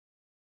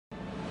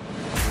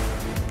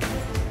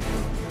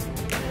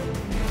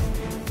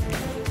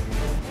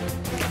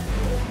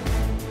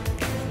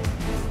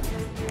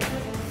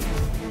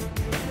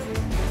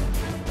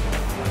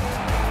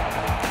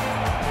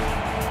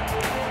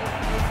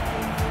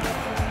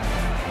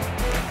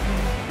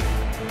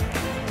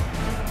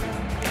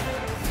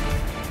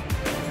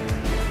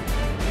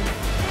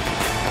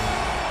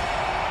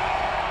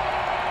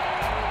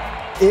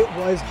It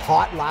was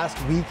hot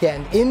last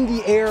weekend, in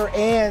the air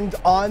and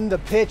on the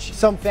pitch.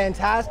 Some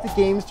fantastic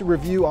games to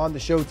review on the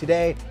show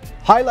today.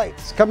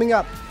 Highlights coming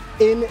up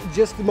in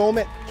just a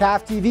moment.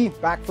 CAF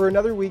TV back for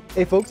another week.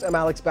 Hey folks, I'm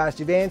Alex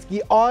Bastiavansky.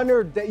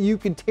 Honored that you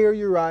could tear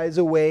your eyes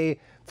away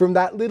from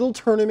that little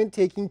tournament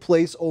taking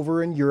place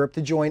over in Europe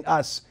to join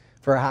us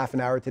for a half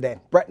an hour today.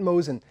 Brett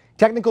Mosen,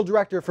 technical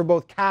director for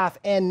both CAF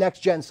and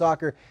Next Gen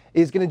Soccer,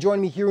 is going to join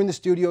me here in the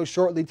studio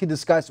shortly to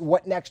discuss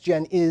what Next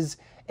Gen is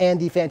and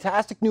the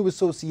fantastic new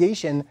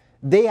association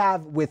they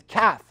have with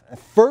CAF.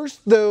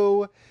 First,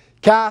 though,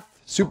 CAF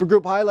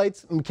Supergroup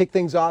highlights. I'm going to kick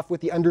things off with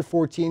the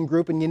under-14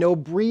 group. And you know,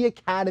 Bree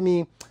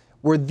Academy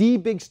were the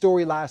big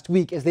story last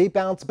week as they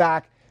bounced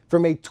back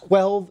from a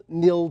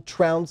 12-0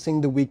 trouncing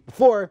the week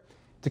before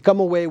to come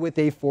away with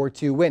a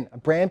 4-2 win.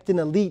 Brampton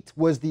Elite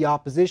was the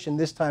opposition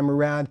this time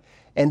around,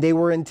 and they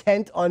were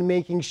intent on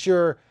making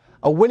sure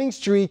a winning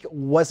streak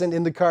wasn't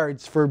in the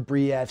cards for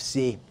Bree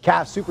FC.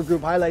 CAF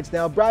Supergroup highlights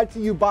now brought to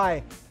you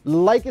by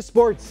Leica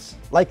Sports.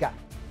 Leica,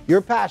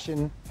 your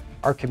passion,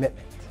 our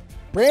commitment.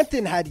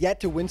 Brampton had yet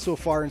to win so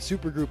far in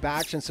Supergroup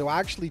action, so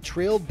actually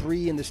trailed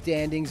Bree in the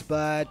standings,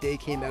 but they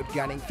came out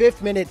gunning.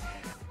 5th minute,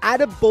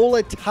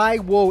 Adebola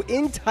Taiwo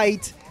in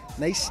tight.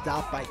 Nice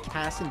stop by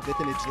Cass and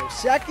Vithenage though.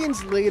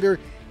 Seconds later,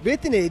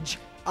 Vithenage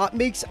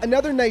makes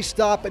another nice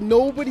stop, but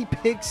nobody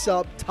picks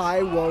up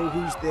Taiwo,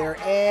 who's there,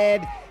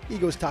 and he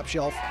goes top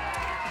shelf.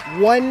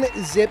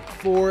 1-0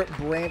 for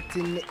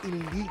Brampton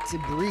Elite.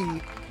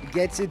 Bree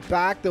gets it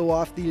back though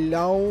off the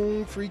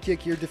long free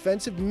kick here.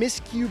 Defensive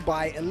miscue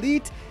by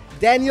Elite.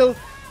 Daniel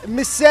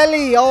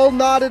Miseli all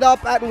knotted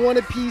up at one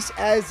apiece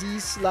as he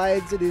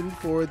slides it in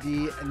for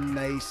the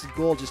nice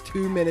goal. Just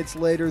 2 minutes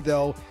later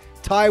though,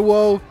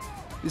 Taiwo,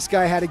 this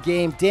guy had a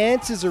game,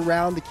 dances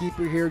around the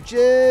keeper here,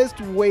 just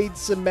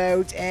waits him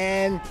out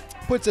and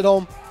puts it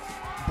home.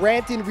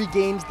 Brampton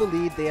regains the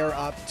lead. They are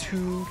up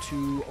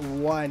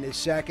 2-1. The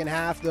second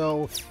half,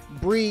 though,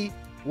 Bree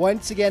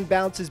once again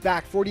bounces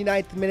back.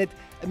 49th minute,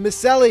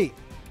 Miseli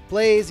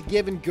plays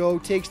give and go,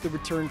 takes the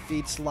return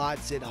feed,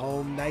 slots it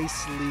home.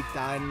 Nicely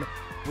done.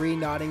 Bree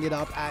knotting it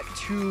up at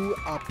 2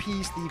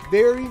 apiece. The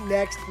very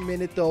next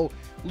minute, though,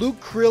 Luke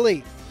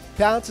Crilly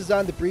bounces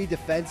on the Bree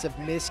defensive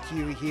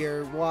miscue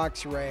here,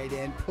 walks right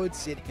in,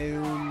 puts it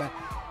home,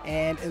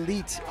 and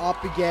Elite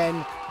up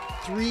again.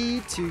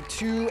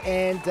 3-2,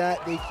 and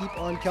they keep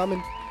on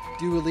coming.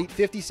 Do Elite.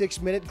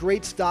 56th minute,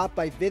 great stop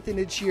by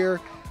Vithenage here,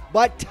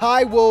 but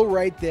Taiwo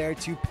right there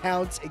to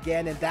pounce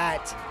again, and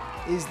that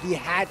is the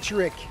hat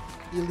trick.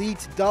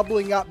 Elite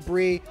doubling up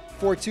Bree.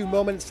 4-2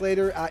 moments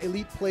later,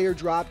 Elite player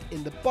dropped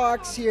in the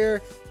box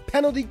here.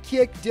 Penalty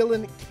kick,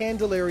 Dylan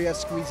Candelaria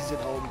squeezes it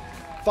home.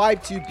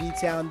 5-2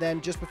 B-Town. Then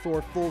just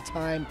before full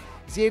time,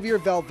 Xavier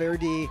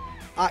Valverde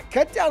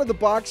cut down to the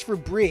box for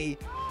Bree.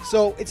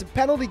 So it's a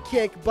penalty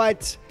kick,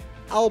 but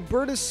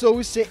Alberto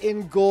Sosa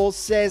in goal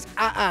says,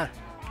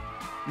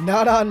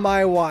 not on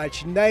my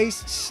watch.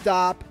 Nice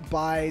stop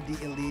by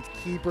the Elite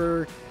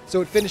keeper.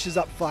 So it finishes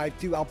up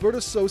 5-2.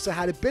 Alberto Sosa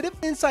had a bit of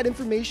inside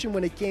information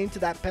when it came to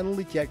that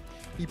penalty kick.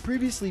 He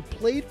previously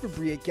played for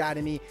Bree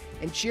Academy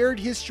and shared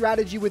his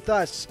strategy with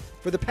us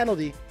for the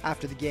penalty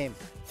after the game.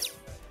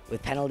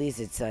 With penalties,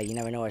 it's you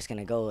never know where it's going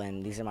to go,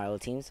 and these are my old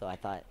teams, so I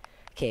thought,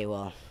 okay,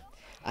 well,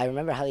 I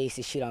remember how they used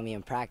to shoot on me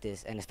in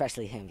practice, and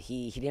especially him.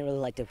 He didn't really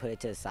like to put it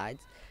to the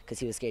sides because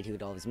he was scared he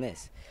would always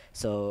miss.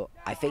 So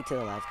I faked to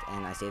the left,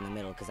 and I stayed in the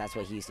middle because that's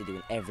what he used to do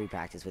in every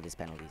practice with his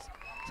penalties.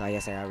 So I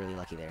guess I got really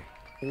lucky there.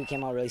 We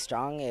came out really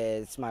strong.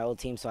 It's my old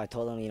team, so I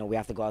told them, you know, we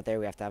have to go out there,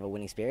 we have to have a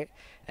winning spirit.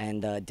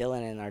 And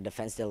Dylan and our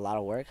defense did a lot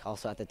of work.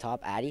 Also at the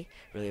top, Addy,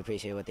 really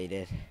appreciate what they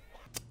did.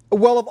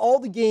 Well, of all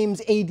the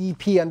games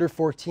ADP under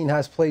 14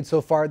 has played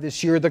so far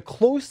this year, the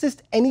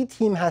closest any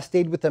team has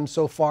stayed with them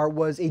so far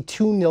was a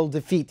 2-0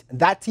 defeat.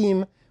 That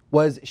team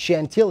was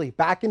Chantilly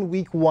back in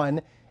week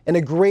 1 in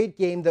a great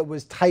game that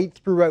was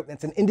tight throughout. And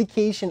it's an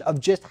indication of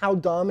just how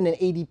dominant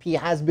ADP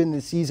has been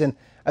this season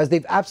as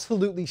they've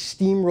absolutely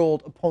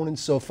steamrolled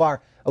opponents so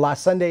far.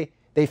 Last Sunday,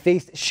 they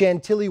faced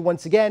Chantilly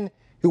once again,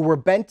 who were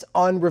bent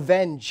on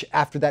revenge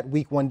after that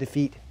week 1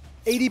 defeat.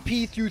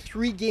 ADP through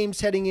 3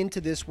 games heading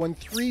into this one,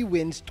 3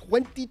 wins,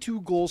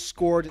 22 goals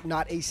scored,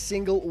 not a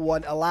single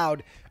one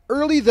allowed.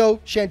 Early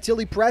though,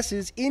 Chantilly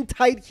presses in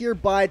tight here,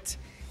 but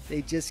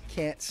they just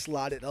can't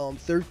slot it home.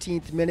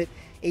 13th minute,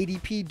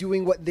 ADP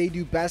doing what they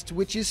do best,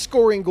 which is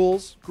scoring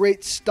goals.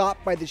 Great stop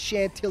by the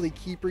Chantilly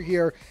keeper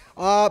here,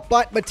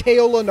 but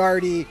Matteo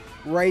Lenardi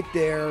right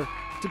there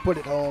to put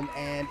it home,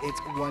 and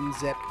it's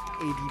 1-0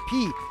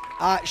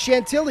 ADP.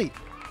 Chantilly,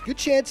 good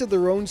chance of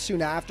their own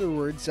soon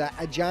afterwards.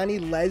 Johnny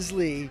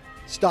Leslie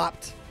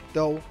stopped,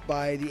 though,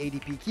 by the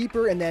ADP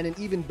keeper. And then an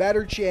even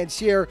better chance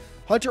here.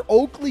 Hunter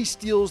Oakley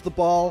steals the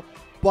ball,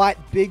 but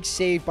big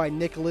save by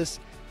Nicholas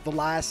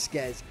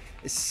Velasquez.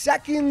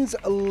 Seconds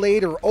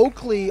later,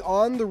 Oakley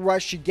on the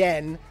rush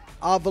again.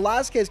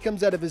 Velasquez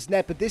comes out of his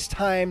net, but this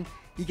time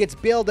he gets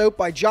bailed out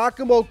by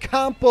Giacomo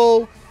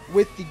Campo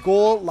with the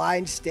goal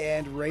line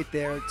stand right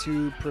there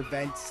to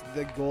prevent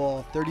the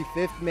goal.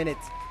 35th minute.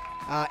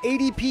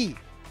 ADP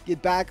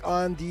get back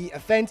on the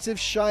offensive.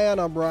 Cheyenne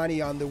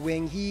Amrani on the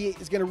wing. He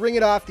is going to ring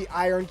it off the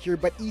iron here,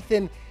 but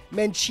Ethan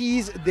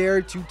Menchie's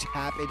there to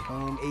tap it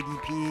home.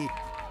 ADP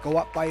go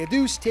up by a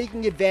deuce,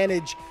 taking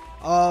advantage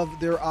of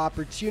their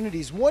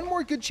opportunities. One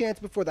more good chance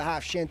before the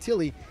half.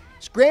 Chantilly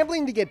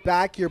scrambling to get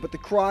back here, but the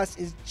cross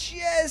is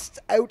just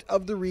out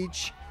of the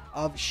reach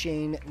of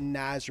Shane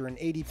Nazarin.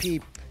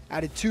 ADP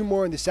added 2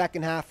 more in the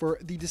second half for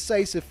the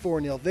decisive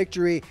 4-0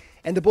 victory.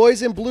 And the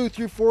boys in blue,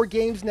 through 4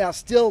 games now,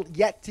 still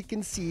yet to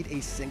concede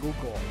a single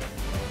goal.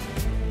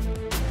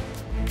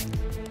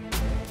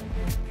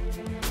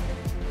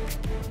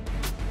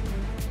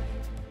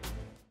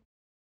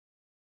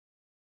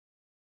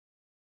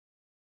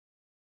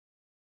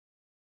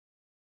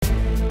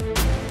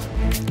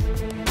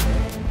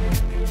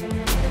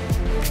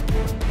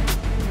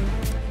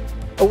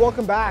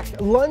 Welcome back.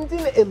 London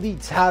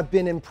Elites have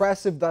been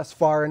impressive thus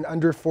far in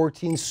under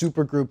 14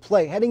 Supergroup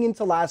play. Heading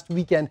into last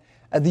weekend,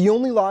 the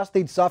only loss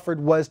they'd suffered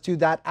was to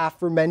that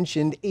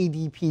aforementioned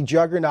ADP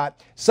juggernaut.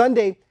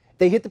 Sunday,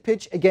 they hit the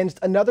pitch against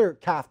another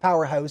CAF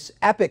powerhouse,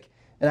 Epic.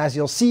 And as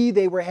you'll see,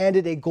 they were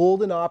handed a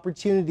golden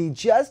opportunity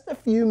just a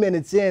few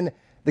minutes in.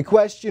 The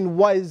question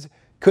was,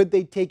 could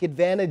they take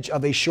advantage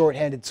of a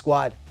shorthanded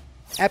squad?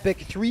 Epic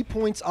 3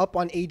 points up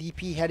on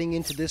ADP heading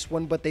into this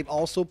one, but they've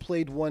also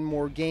played one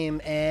more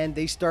game, and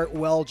they start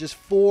well just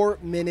 4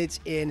 minutes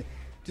in.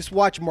 Just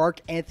watch Mark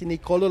Anthony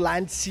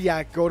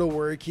Cololancia go to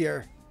work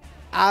here.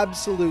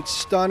 Absolute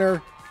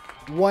stunner.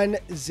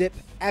 1-0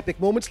 Epic.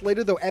 Moments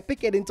later, though, Epic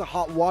get into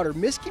hot water.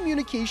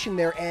 Miscommunication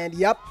there, and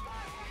yep,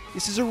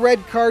 this is a red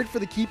card for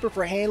the keeper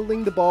for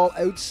handling the ball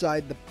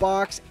outside the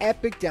box.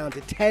 Epic down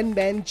to 10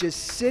 men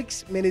just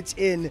 6 minutes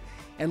in.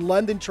 And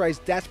London tries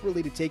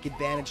desperately to take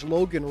advantage.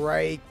 Logan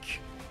Reich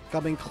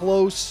coming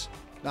close.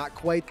 Not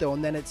quite, though.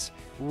 And then it's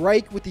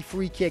Reich with the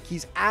free kick.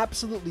 He's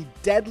absolutely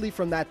deadly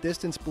from that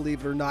distance,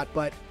 believe it or not.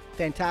 But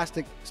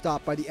fantastic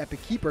stop by the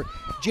Epic keeper.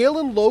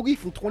 Jalen Logie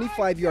from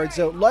 25 yards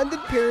out. London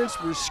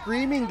parents were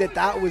screaming that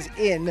that was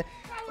in.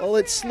 Well,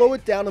 let's slow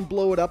it down and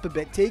blow it up a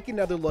bit. Take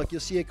another look. You'll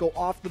see it go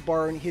off the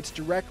bar and hits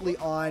directly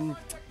on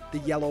the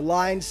yellow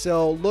line.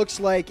 So looks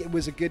like it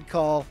was a good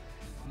call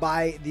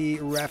by the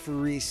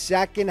referee.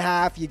 Second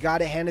half, you got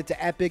to hand it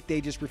to Epic. They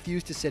just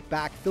refused to sit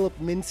back. Philip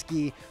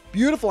Minsky,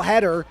 beautiful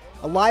header.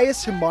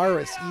 Elias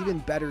Himaris, even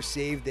better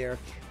save there.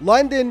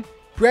 London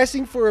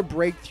pressing for a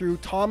breakthrough.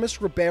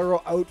 Thomas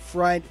Ribeiro out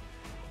front.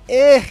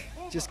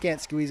 Just can't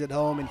squeeze it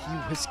home, and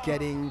he was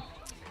getting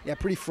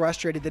pretty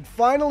frustrated. Then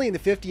finally in the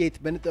 58th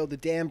minute, though, the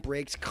dam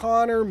breaks.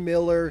 Connor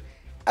Miller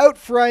out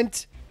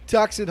front,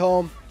 tucks it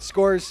home,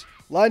 scores.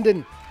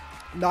 London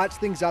knots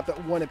things up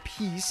at 1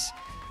 apiece.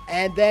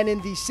 And then in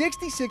the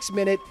 66th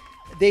minute,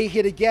 they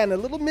hit again. A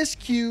little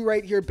miscue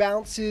right here.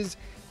 Bounces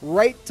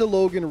right to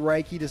Logan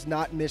Reich. He does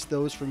not miss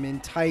those from in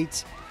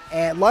tight.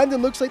 And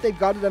London looks like they've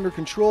got it under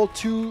control.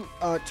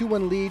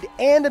 2-1 lead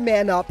and a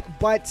man up.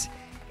 But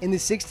in the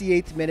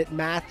 68th minute,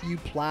 Matthew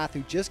Plath,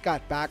 who just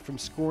got back from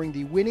scoring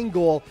the winning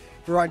goal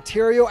for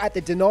Ontario at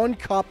the Danone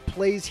Cup,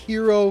 plays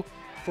hero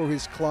for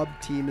his club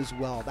team as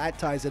well. That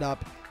ties it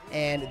up,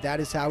 and that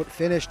is how it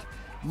finished.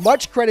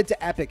 Much credit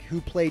to Epic, who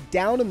played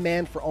down a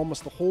man for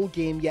almost the whole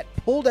game, yet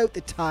pulled out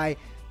the tie.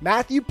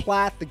 Matthew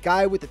Plath, the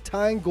guy with the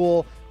tying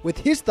goal, with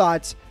his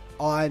thoughts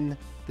on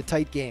the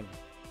tight game.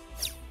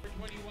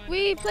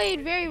 We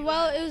played very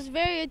well. It was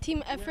very a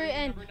team effort,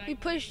 and we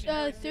pushed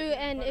through,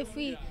 and if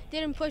we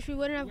didn't push, we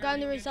wouldn't have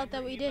gotten the result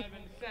that we did.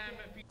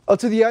 Well,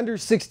 to the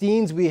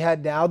under-16s we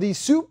head now. The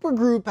Super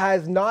Group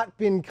has not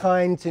been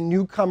kind to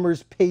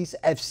newcomers Pace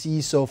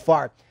FC so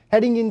far.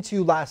 Heading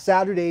into last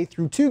Saturday,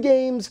 through 2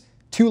 games,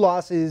 2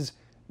 losses,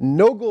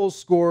 no goals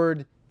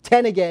scored,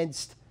 10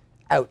 against,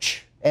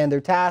 ouch. And their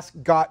task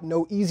got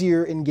no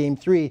easier in Game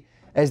 3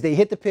 as they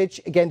hit the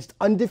pitch against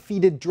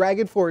undefeated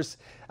Dragon Force,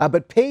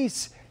 but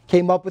Pace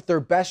came up with their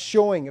best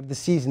showing of the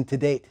season to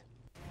date.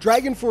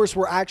 Dragon Force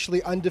were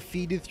actually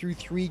undefeated through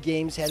 3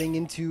 games heading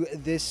into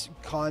this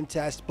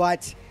contest,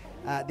 but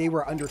they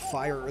were under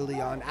fire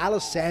early on.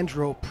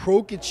 Alessandro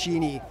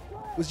Procaccini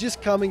was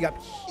just coming up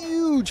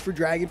huge for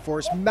Dragon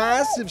Force.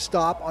 Massive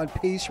stop on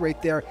Pace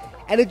right there.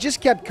 And it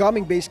just kept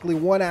coming basically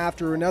one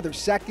after another.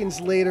 Seconds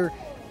later,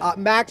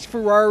 Max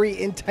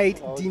Ferrari in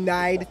tight,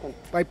 denied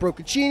by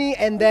Procaccini.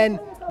 And then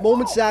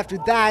moments after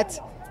that,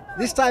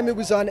 this time it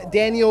was on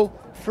Daniel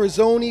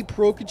Frazzoni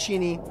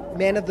Procaccini,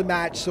 man of the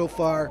match so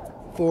far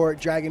for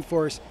Dragon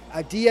Force.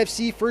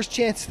 DFC, first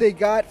chance they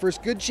got,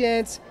 first good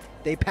chance,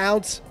 they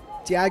pounce.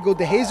 Thiago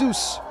de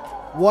Jesus,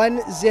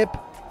 1-0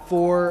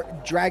 for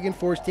Dragon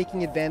Force,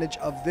 taking advantage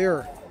of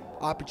their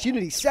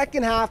opportunity.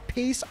 Second half,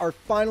 Pace are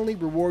finally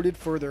rewarded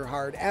for their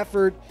hard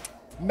effort.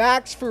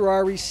 Max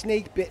Ferrari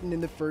snake bitten in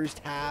the first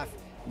half.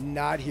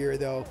 Not here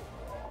though.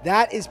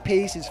 That is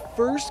Pace's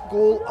first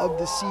goal of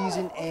the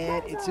season,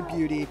 and it's a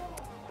beauty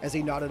as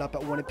they knotted up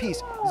at 1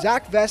 apiece.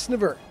 Zach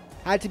Vesnever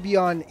had to be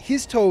on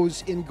his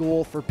toes in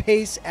goal for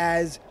Pace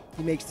as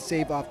he makes the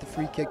save off the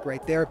free kick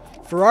right there.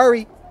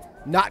 Ferrari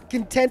not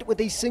content with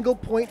a single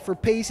point for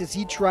Pace as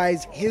he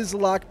tries his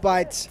luck,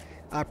 but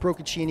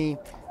Procaccini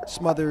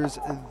smothers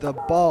the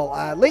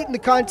ball. Late in the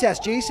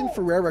contest, Jason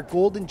Ferreira,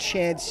 golden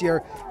chance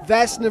here.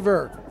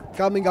 Vesnever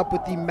coming up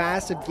with the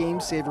massive game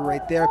saver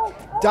right there.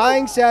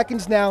 Dying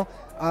seconds now.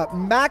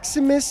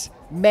 Maximus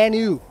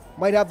Manu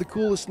might have the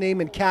coolest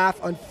name in CAF.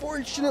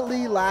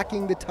 Unfortunately,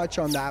 lacking the touch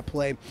on that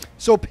play.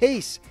 So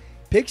Pace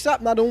picks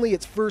up not only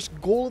its first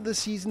goal of the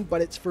season,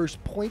 but its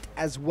first point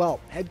as well.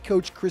 Head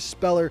coach Chris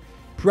Speller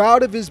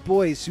proud of his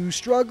boys who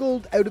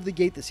struggled out of the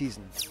gate this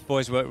season.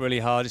 Boys worked really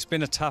hard. It's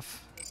been a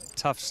tough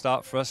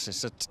start for us.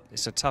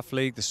 It's a tough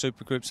league. The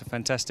Super Group's a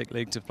fantastic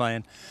league to play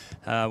in.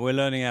 We're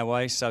learning our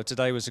way, so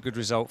today was a good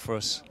result for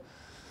us.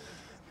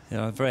 You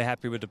know, I'm very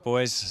happy with the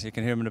boys. You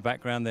can hear them in the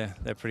background.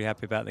 They're pretty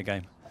happy about the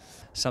game.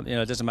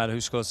 It doesn't matter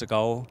who scores the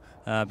goal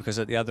because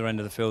at the other end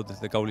of the field,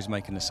 the goalie's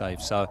making the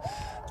save. So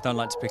I don't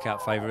like to pick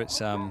out favourites.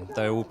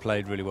 They all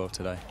played really well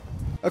today.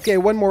 Okay,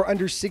 one more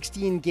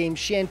under-16 game.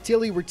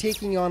 Chantilly were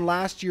taking on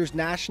last year's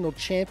national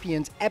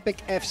champions,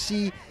 Epic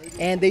FC,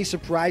 and they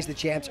surprised the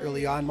champs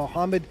early on.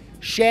 Mohamed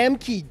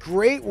Shamki,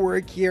 great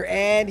work here,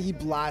 and he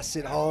blasts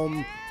it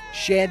home.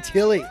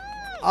 Chantilly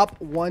up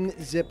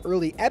 1-0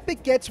 early.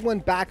 Epic gets one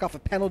back off a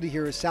penalty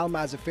here as Sal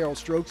Mazzaferro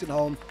strokes it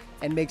home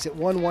and makes it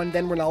 1-1.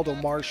 Then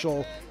Ronaldo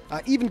Marshall,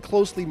 even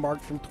closely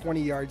marked from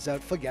 20 yards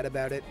out. Forget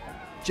about it.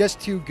 Just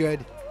too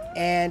good.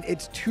 And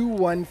it's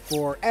 2-1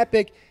 for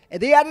Epic.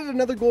 And they added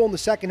another goal in the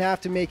second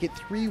half to make it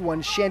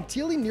 3-1.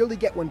 Chantilly nearly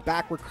get one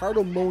back.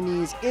 Ricardo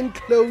Moniz in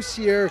close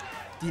here.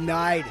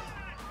 Denied.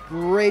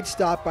 Great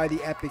stop by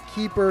the Epic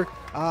keeper.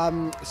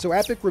 So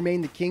Epic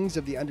remain the kings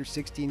of the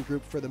under-16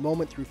 group for the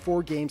moment through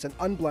 4 games, an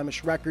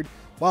unblemished record,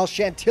 while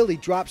Chantilly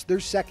drops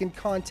their second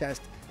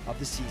contest of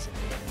the season.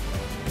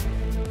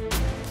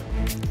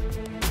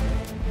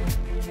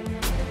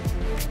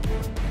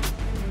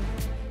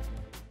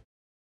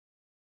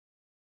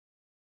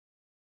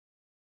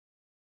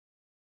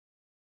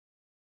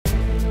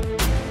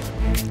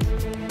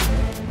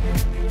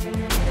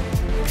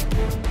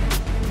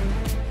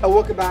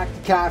 Welcome back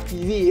to CAF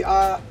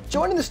TV.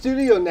 Joining the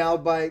studio now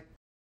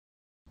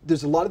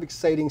there's a lot of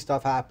exciting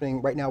stuff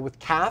happening right now with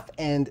CAF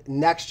and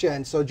Next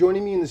Gen. So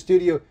joining me in the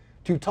studio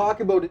to talk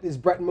about it is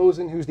Brett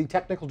Mosen, who's the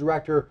technical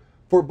director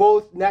for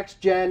both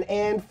Next Gen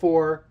and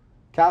for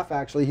CAF.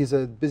 Actually, he's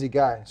a busy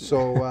guy.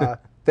 So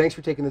thanks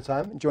for taking the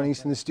time and joining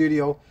us in the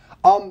studio.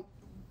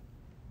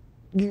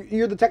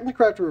 You're the technical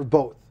director of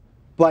both,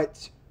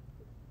 but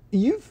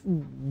you've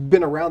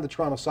been around the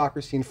Toronto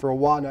soccer scene for a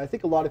while now. I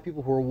think a lot of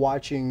people who are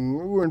watching,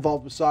 who are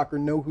involved with soccer,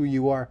 know who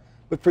you are.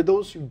 But for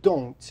those who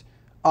don't,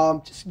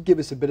 just give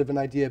us a bit of an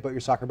idea about your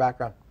soccer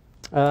background.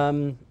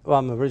 Well,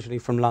 I'm originally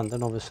from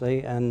London,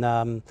 obviously,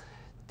 and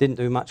didn't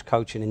do much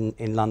coaching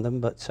in London,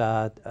 but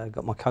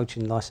got my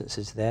coaching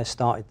licenses there,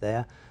 started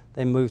there,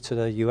 then moved to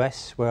the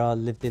US, where I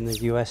lived in the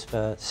US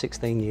for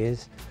 16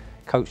 years,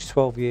 coached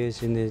 12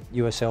 years in the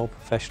USL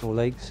professional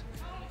leagues.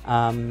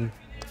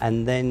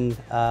 And then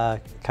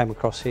came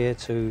across here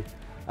to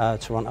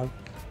Toronto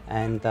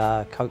and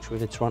coached with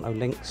the Toronto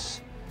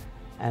Lynx.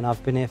 And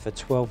I've been here for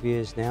 12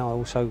 years now. I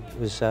also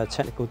was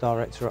technical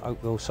director at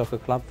Oakville Soccer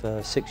Club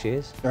for 6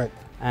 years. Right.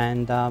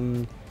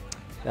 And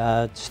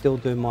still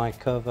doing my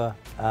Curva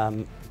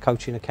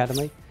coaching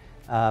academy.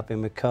 I've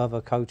been with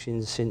Curva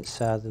coaching since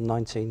the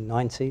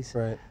 1990s.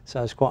 Right.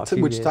 So it's quite a few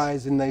years. Which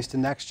ties in nice to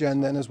Next Gen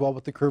then as well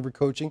with the Curva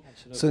coaching.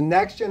 Absolutely. So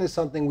Next Gen is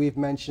something we've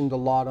mentioned a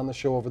lot on the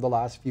show over the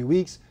last few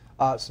weeks.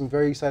 Some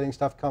very exciting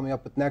stuff coming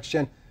up with Next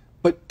Gen.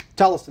 But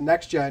tell us the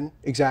Next Gen,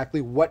 exactly,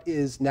 what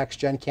is Next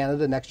Gen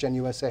Canada, Next Gen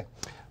USA?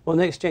 Well,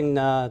 Next Gen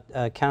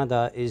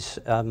Canada is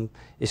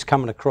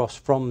coming across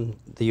from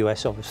the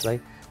US, obviously.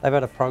 They've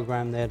had a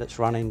program there that's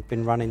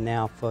been running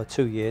now for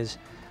 2 years,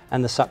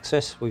 and the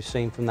success we've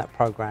seen from that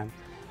program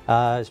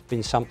has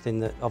been something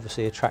that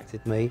obviously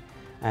attracted me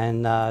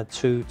and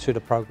to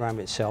the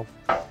program itself.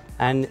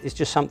 And it's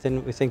just something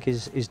that we think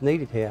is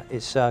needed here.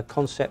 It's a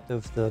concept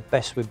of the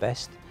best with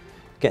best,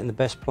 getting the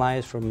best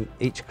players from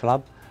each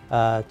club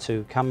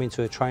to come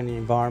into a training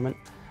environment,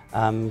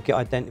 get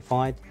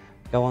identified,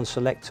 go on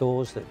select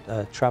tours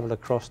that travel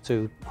across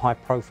to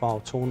high-profile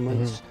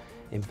tournaments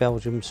in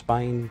Belgium,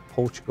 Spain,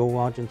 Portugal,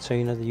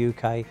 Argentina, the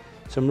UK.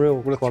 Some real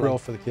what a thrill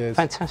for the kids.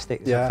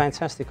 Fantastic. It's a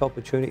fantastic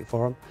opportunity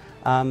for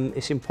them.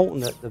 It's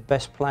important that the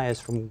best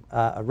players from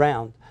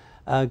around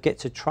get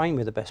to train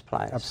with the best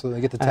players.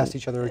 Absolutely, get to test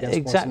each other against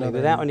exactly, one another.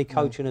 Without any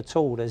coaching at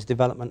all, there's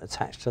development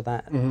attached to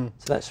that. So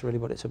that's really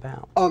what it's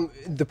about.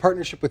 The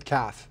partnership with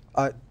CAF,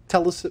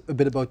 tell us a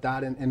bit about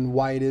that and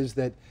why it is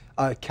that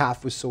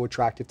CAF was so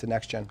attractive to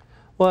Next Gen.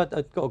 Well,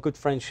 I've got a good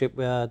friendship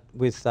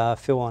with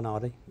Phil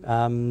Arnardi,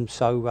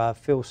 so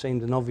Phil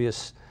seemed an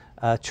obvious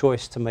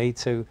choice to me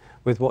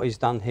with what he's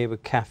done here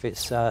with CAF.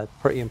 It's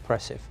pretty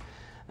impressive.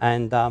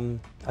 And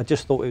I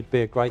just thought it would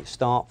be a great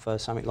start for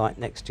something like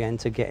Next Gen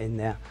to get in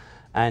there.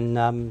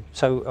 And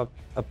so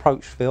I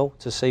approached Phil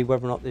to see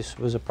whether or not this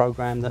was a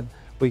program that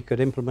we could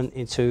implement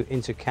into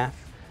CAF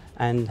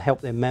and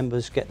help their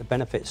members get the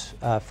benefits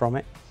from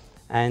it.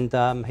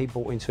 And he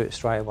bought into it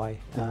straight away.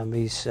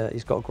 He's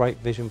got a great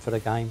vision for the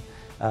game.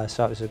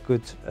 So it was a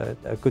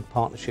good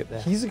partnership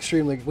there. He's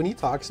extremely, when he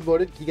talks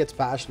about it, he gets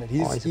passionate.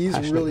 He's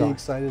passionate really guy.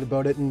 excited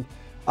about it. And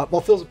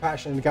well, Phil's a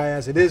passionate guy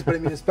as it is, but I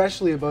mean,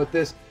 especially about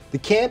this. The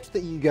camps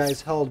that you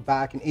guys held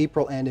back in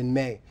April and in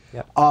May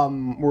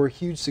were a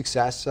huge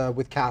success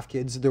with CAF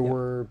kids. There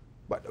were,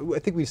 I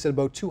think we said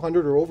about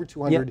 200 or over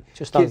 200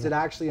 kids that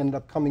actually ended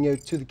up coming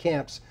out to the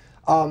camps.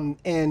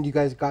 And you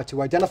guys got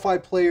to identify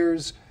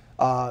players.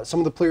 Some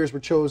of the players were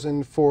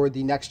chosen for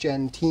the next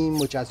gen team,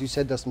 which, as you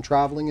said, does some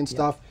traveling and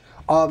stuff.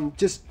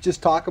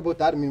 Just talk about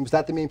that. I mean, was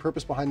that the main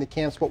purpose behind the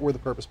camps? What were the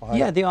purpose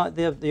behind it?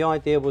 Yeah, the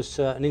idea was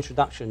an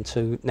introduction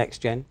to next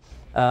gen,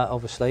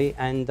 obviously,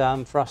 and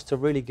for us to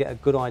really get a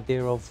good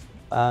idea of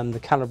the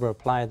calibre of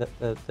player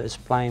that is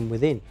playing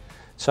within.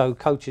 So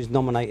coaches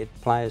nominated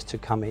players to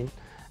come in,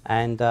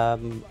 and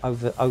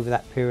over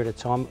that period of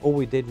time, all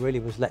we did really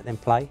was let them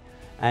play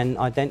and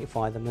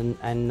identify them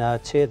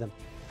and tier them.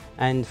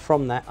 And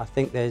from that, I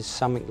think there's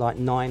something like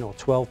 9 or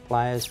 12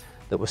 players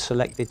that were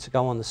selected to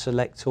go on the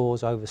select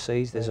tours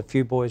overseas. There's a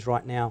few boys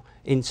right now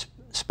in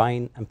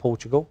Spain and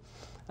Portugal.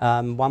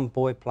 One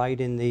boy played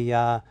in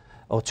the,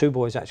 or two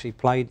boys actually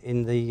played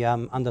in the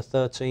under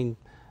 13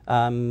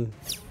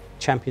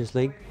 Champions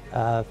League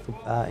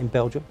in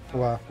Belgium.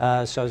 Wow.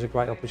 So it was a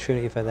great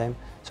opportunity for them.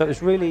 So it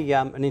was really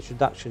an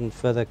introduction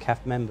for the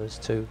CAF members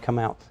to come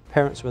out.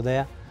 Parents were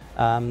there.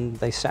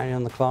 They sat in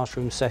on the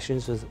classroom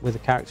sessions with the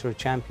Character of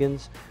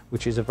Champions,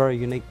 which is a very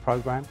unique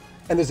program.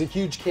 And there's a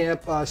huge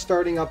camp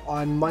starting up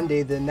on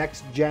Monday, the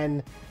Next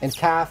Gen and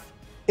CAF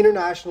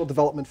International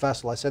Development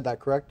Festival. I said that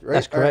correct, right?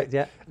 That's correct,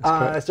 yeah. That's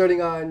correct.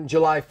 Starting on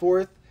July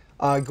 4th,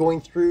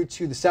 going through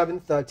to the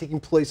 7th,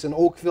 taking place in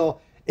Oakville.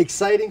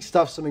 Exciting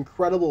stuff, some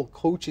incredible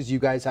coaches you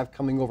guys have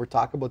coming over.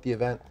 Talk about the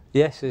event.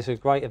 Yes, it's a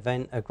great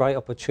event, a great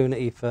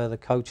opportunity for the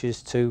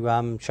coaches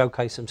to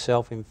showcase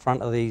themselves in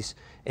front of these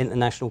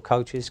international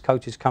coaches.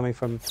 Coaches coming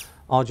from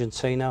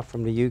Argentina,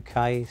 from the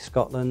UK,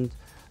 Scotland,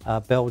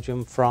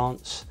 Belgium,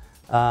 France,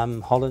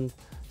 Holland.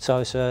 So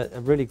it's a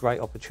really great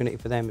opportunity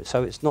for them.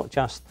 So it's not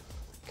just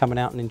coming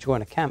out and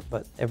enjoying a camp,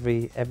 but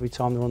every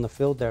time they're on the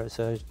field there, it's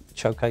a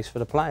showcase for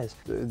the players.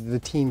 The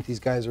team these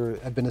guys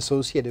have been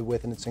associated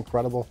with, and it's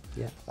incredible.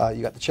 Yeah.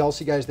 You got the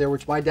Chelsea guys there,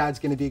 which my dad's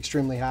going to be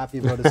extremely happy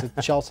about as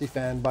a Chelsea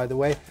fan, by the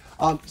way.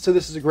 So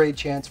this is a great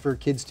chance for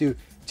kids to,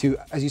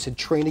 as you said,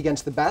 train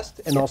against the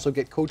best and also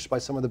get coached by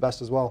some of the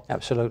best as well.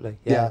 Absolutely.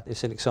 Yeah.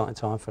 It's an exciting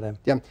time for them.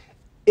 Yeah.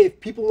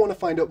 If people want to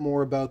find out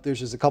more about,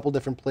 there's a couple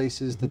different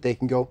places that they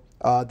can go.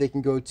 They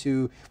can go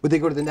to, would they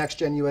go to the Next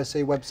Gen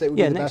USA website?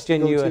 Yeah, Next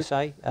Gen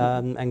USA,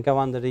 and go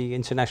under the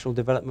International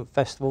Development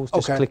Festivals.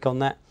 Just click on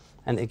that,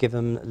 and it'll give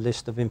them a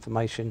list of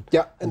information.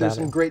 Yeah, and there's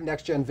some great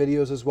Next Gen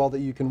videos as well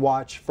that you can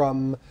watch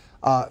from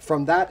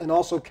that, and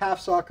also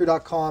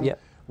cafsoccer.com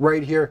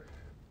right here.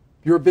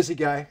 You're a busy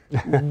guy.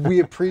 We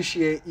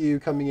appreciate you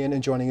coming in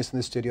and joining us in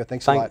the studio.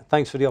 Thanks a lot.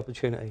 Thanks for the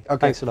opportunity.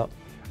 Okay. Thanks a lot.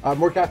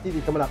 More CAF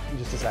TV coming up in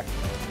just a second.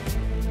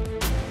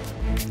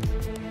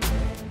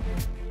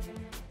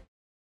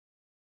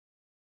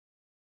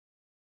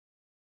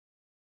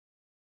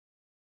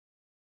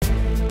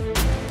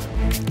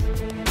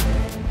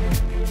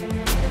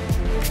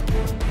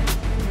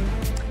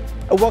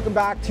 Welcome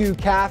back to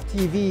CAF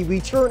TV.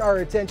 We turn our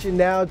attention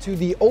now to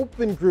the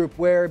Open Group,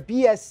 where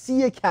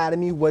BSC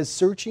Academy was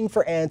searching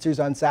for answers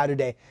on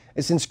Saturday.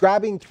 And since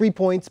grabbing 3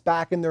 points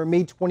back in their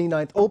May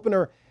 29th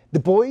opener, the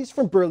boys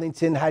from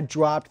Burlington had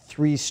dropped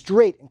 3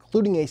 straight,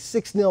 including a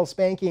 6-0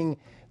 spanking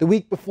the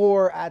week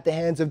before at the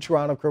hands of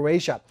Toronto,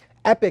 Croatia.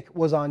 Epic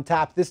was on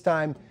tap this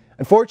time.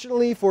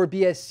 Unfortunately for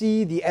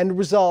BSC, the end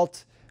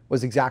result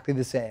was exactly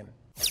the same.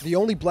 The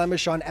only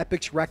blemish on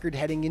Epic's record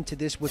heading into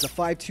this was a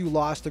 5-2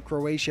 loss to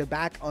Croatia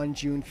back on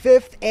June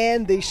 5th,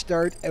 and they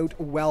start out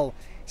well.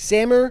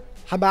 Samir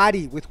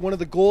Hamadi with one of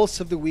the goals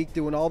of the week,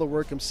 doing all the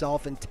work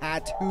himself and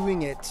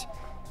tattooing it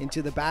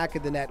into the back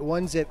of the net.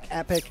 1-0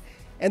 Epic.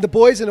 And the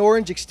boys in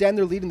orange extend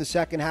their lead in the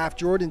second half.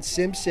 Jordan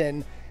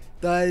Simpson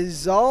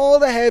does all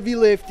the heavy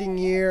lifting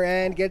here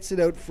and gets it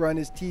out front.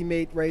 His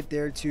teammate right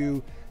there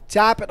to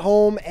tap it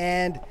home,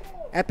 and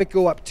Epic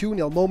go up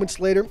 2-0. Moments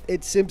later,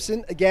 it's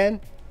Simpson again.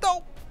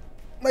 Oh,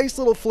 nice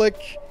little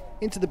flick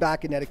into the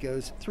back of net. It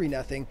goes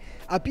 3-0.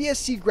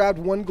 BSC grabbed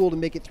 1 goal to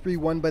make it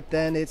 3-1, but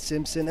then it's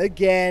Simpson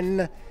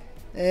again.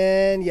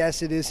 And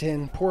yes, it is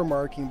him. Poor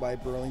marking by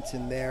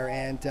Burlington there.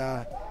 And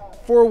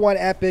 4-1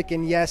 Epic.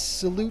 And yes,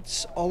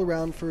 salutes all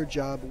around for a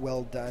job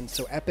well done.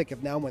 So Epic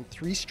have now won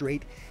 3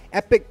 straight.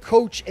 Epic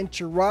coach and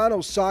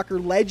Toronto soccer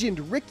legend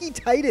Ricky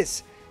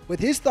Titus with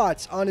his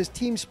thoughts on his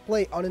team's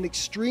play on an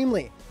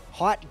extremely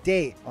hot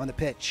day on the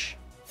pitch.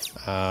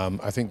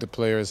 I think the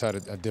players had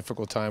a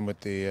difficult time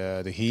with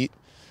the heat,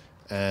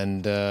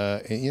 and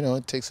you know,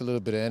 it takes a little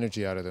bit of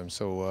energy out of them.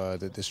 So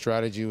the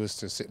strategy was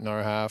to sit in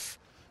our half,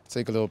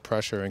 take a little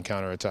pressure and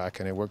counterattack,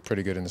 and it worked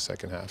pretty good in the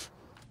second half.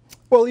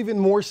 Well, even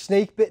more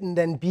snake-bitten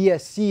than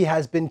BSC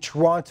has been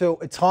Toronto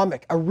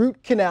Atomic. A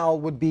root canal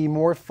would be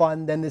more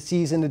fun than the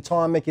season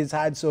Atomic has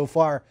had so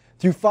far.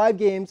 Through 5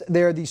 games,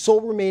 they're the sole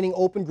remaining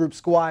Open Group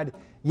squad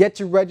yet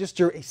to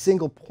register a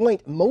single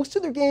point. Most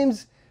of their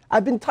games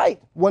have been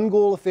tight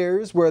one-goal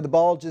affairs where the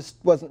ball just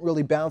wasn't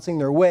really bouncing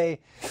their way.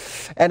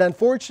 And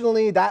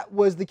unfortunately, that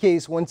was the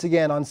case once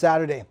again on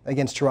Saturday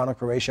against Toronto,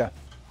 Croatia.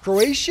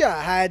 Croatia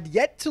had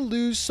yet to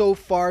lose so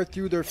far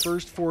through their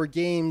first 4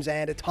 games,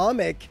 and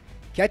Atomic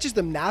catches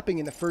them napping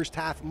in the first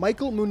half.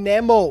 Michael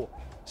Munemo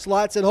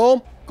slots it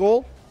home,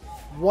 goal,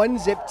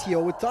 1-zip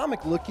TO.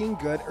 Atomic looking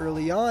good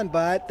early on,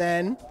 but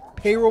then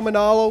Pedro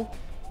Manalo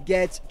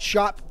gets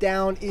chopped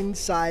down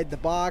inside the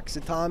box.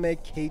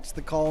 Atomic hates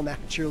the call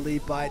naturally,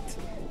 but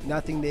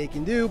nothing they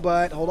can do.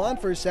 But hold on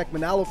for a sec.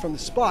 Manalo from the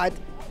spot.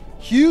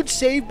 Huge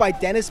save by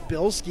Dennis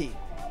Bilski.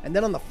 And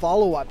then on the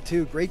follow-up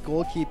too, great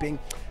goalkeeping.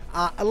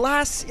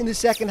 Alas, in the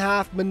second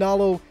half,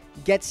 Manalo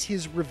gets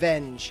his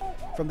revenge.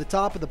 From the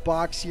top of the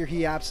box here,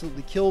 he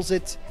absolutely kills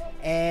it.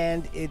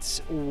 And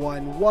it's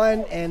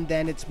 1-1, and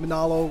then it's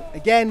Manalo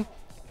again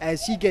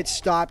as he gets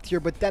stopped here,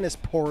 but Dennis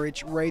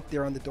Porridge right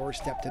there on the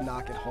doorstep to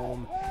knock it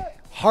home.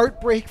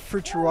 Heartbreak for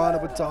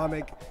Toronto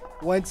Atomic.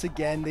 Once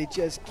again, they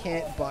just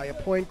can't buy a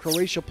point.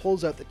 Croatia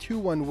pulls out the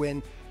 2-1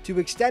 win to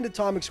extend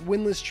Atomic's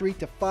winless streak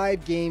to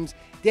 5 games.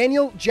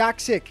 Daniel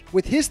Jaksic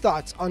with his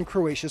thoughts on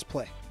Croatia's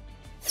play.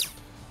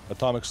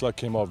 Atomic's luck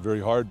came out very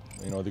hard.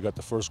 You know, they got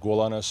the first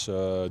goal on us.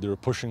 They were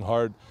pushing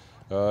hard.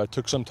 It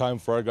took some time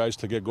for our guys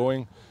to get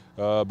going.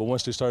 But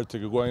once they started to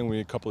get going, we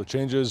made a couple of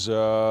changes. You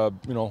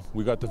know,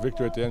 we got the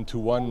victory at the end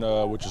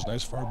 2-1, which is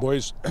nice for our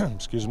boys.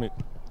 Excuse me.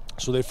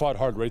 So they fought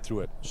hard right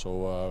through it.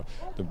 So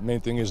the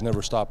main thing is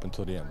never stop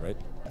until the end, right?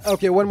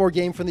 Okay, one more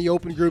game from the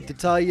open group to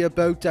tell you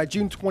about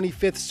June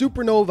 25th,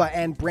 Supernova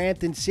and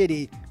Brampton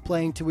City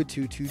playing to a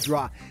 2-2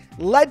 draw.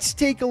 Let's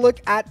take a look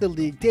at the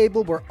league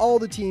table where all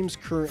the teams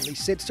currently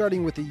sit,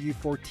 starting with the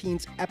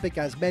U14s. Epic,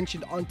 as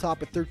mentioned, on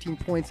top at 13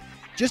 points.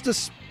 Just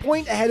a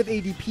point ahead of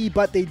ADP,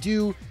 but they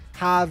do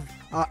have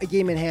a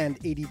game in hand,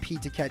 ADP,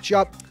 to catch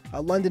up.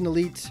 London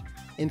Elite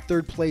in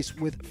third place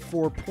with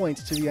 4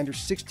 points. To the under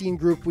 16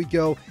 group we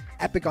go.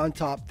 Epic on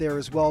top there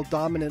as well.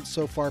 Dominant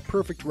so far.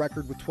 Perfect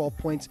record with 12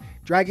 points.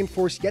 Dragon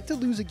Force yet to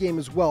lose a game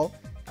as well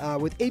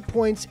with 8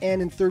 points.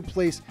 And in third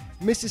place,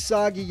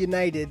 Mississauga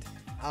United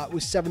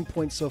with 7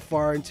 points so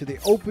far. Into the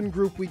open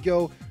group we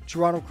go.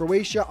 Toronto,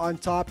 Croatia on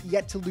top.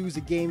 Yet to lose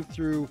a game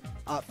through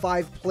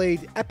 5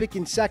 played. Epic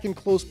in second,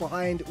 close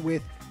behind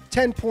with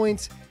 10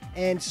 points.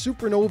 And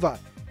Supernova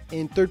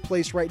in third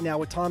place right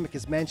now. Atomic,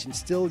 as mentioned,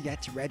 still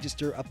yet to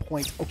register a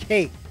point.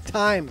 Okay,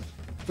 time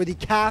for the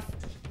CAF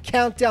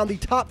countdown. The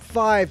top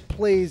 5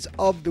 plays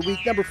of the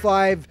week. Number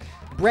 5,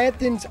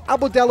 Brampton's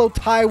Abodello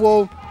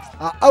Taiwo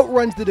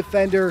outruns the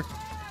defender,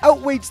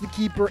 outweights the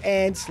keeper,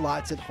 and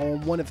slots it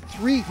home. One of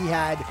 3 he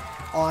had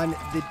on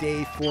the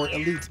day for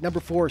Elite. Number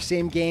 4,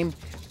 same game.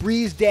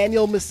 Breeze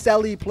Daniel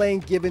Maselli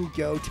playing give and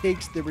go,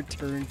 takes the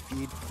return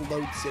feed,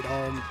 floats it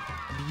home.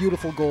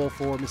 Beautiful goal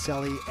for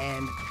Maselli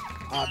and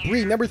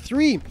Bree. Number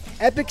 3,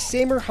 Epic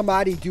Samer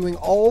Hamadi doing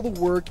all the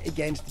work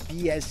against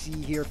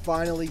BSC here.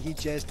 Finally, he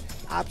just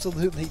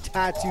absolutely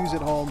tattoos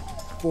it home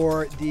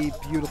for the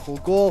beautiful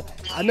goal.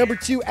 Number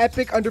 2,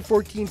 Epic under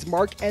 14's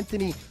Mark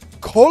Anthony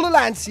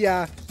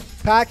Colalancia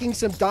packing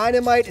some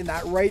dynamite in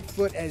that right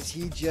foot as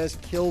he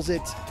just kills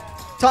it.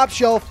 Top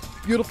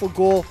shelf, beautiful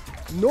goal.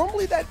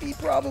 Normally that'd be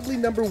probably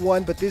number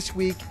 1, but this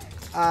week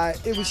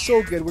it was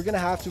so good. We're going to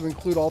have to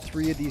include all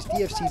 3 of these.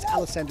 DFC's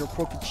Alessandro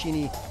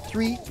Procaccini,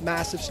 3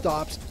 massive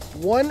stops,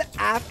 one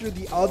after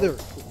the other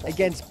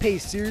against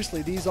pace.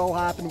 Seriously, these all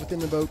happened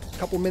within about a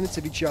couple minutes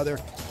of each other.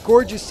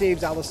 Gorgeous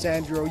saves,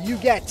 Alessandro. You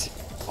get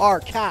our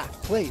CAF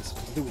plays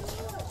of the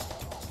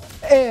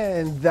week.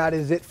 And that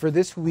is it for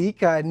this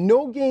week.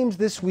 No games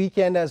this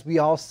weekend as we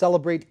all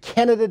celebrate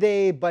Canada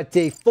Day, but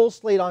a full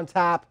slate on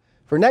tap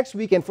for next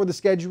week. And for the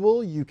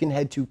schedule, you can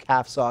head to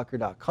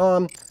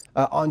cafsoccer.com.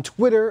 On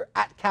Twitter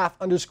at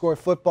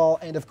CAF_football,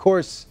 and of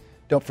course,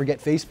 don't forget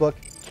Facebook,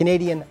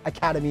 Canadian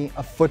Academy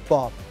of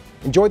Football.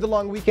 Enjoy the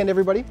long weekend,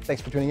 everybody.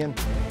 Thanks for tuning in.